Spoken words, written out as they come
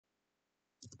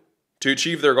to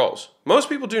achieve their goals. Most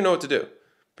people do know what to do.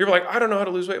 People are like, I don't know how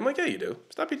to lose weight. I'm like, yeah, you do.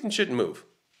 Stop eating shit and move.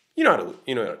 You know how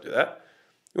to do that.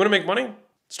 You want to make money?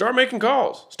 Start making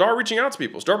calls. Start reaching out to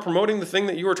people. Start promoting the thing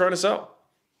that you are trying to sell.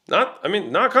 Not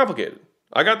complicated.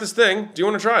 I got this thing. Do you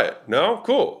want to try it? No?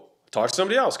 Cool. Talk to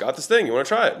somebody else. Got this thing. You want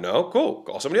to try it? No? Cool.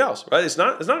 Call somebody else. Right? It's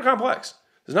not complex.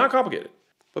 It's not complicated.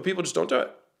 But people just don't do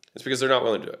it. It's because they're not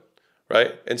willing to do it.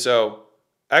 Right? And so,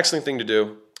 excellent thing to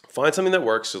do. Find something that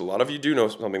works. So a lot of you do know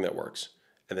something that works.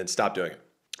 And then stop doing it.